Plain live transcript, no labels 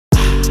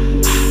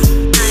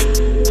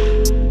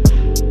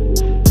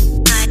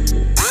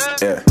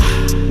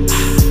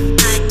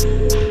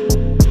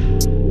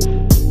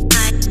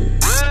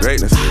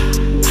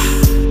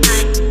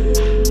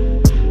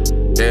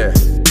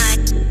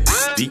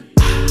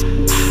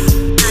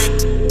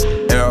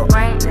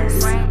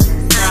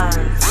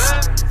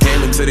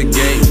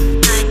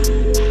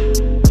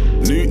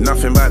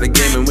about the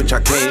game in which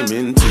I came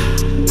into.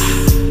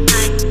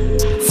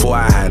 Before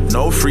I had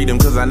no freedom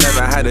cause I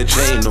never had a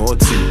chain or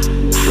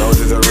two.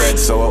 Roses are red,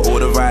 so are all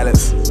the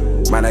violets.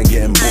 Man, I'm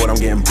getting bored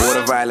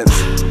of violence.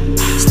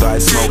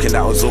 Started smoking,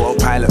 that was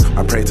autopilot.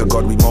 I pray to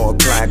God we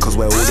multiply cause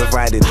we're all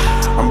divided.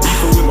 I'm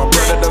beefing with my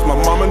brother, does my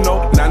mama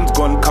know? Nan's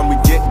gone, can we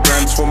get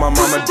grands for my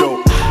mama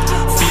dope?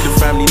 Feed the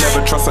family,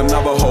 never trust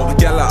another hoe.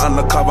 Girl are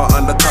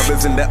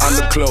undercovers in their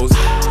underclothes.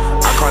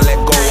 I can't let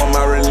go on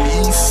my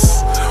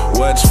release.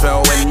 Words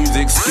fell when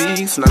music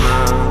speaks, nah.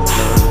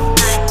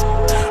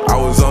 I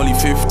was only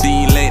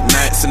 15, late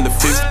nights in the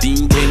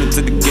 15, came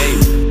into the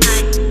game.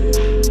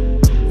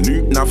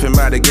 Knew nothing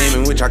about the game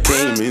in which I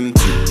came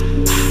into.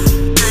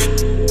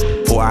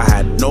 For I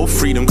had no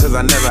freedom cause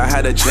I never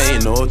had a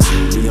chain or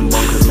two. Being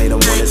bonkers made them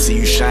wanna see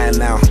you shine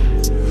now.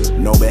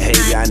 No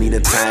behavior, I need a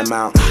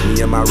timeout.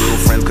 Me and my real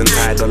friends can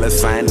tie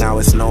 $sign now.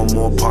 It's no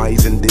more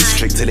parties in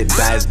district till it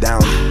dies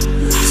down.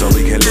 So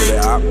we can live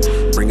it up.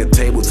 Bring a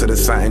table to the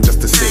sign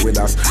just to sit with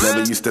us.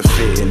 Never used to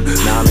fit in,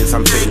 now I'm in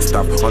some fitting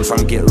stuff. On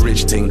some get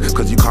rich thing,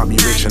 cause you can't be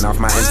rich enough.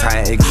 My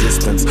entire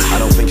existence, I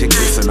don't think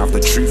exists enough. The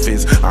truth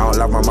is, I don't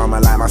love my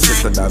mama like my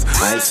sister does.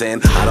 I ain't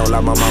saying I don't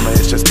love my mama,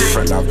 it's just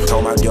different love.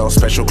 Told my girl,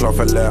 special cloth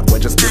alert, we're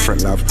just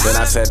different love. Then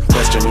I said,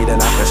 question me, then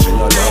I question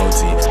your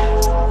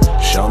loyalty.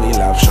 Show me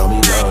love, show me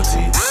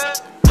loyalty.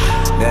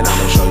 Then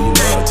I'ma show you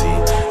loyalty.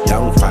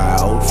 Young fire,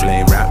 old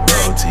flame, rap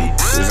royalty.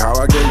 This is how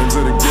I came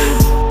into the game.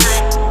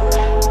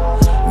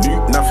 Knew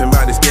nothing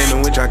about this game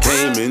in which I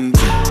came into.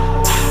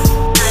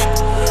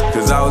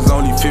 Cause I was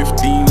only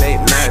 15, late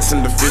nights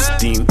in the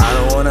 15. I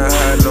don't wanna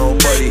hurt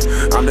nobody.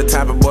 I'm the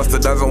type of boss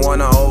that doesn't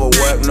wanna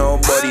overwork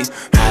nobody.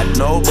 Had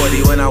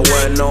nobody when I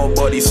weren't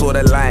nobody. Saw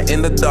the light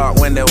in the dark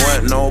when there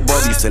weren't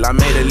nobody. Still I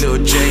made a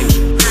little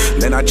change.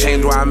 Then I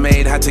changed what I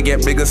made, had to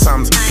get bigger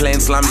sums. Playing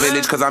slum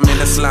village cause I'm in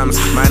the slums.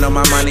 Mind on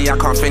my money, I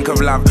can't think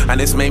of love. And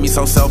this made me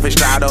so selfish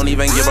that I don't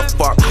even give a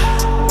fuck.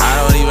 I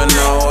don't even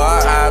know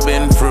what I've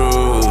been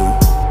through.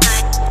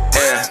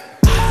 Yeah,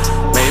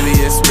 maybe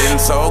it's been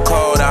so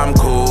cold, I'm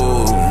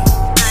cool.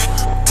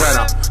 Turn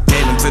up,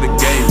 came into the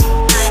game.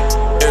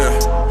 Yeah,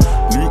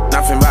 knew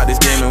nothing about this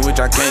game in which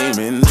I came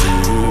into.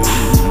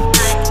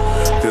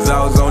 Cause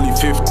I was only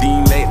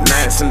 15, late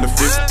nights in the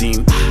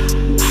 15.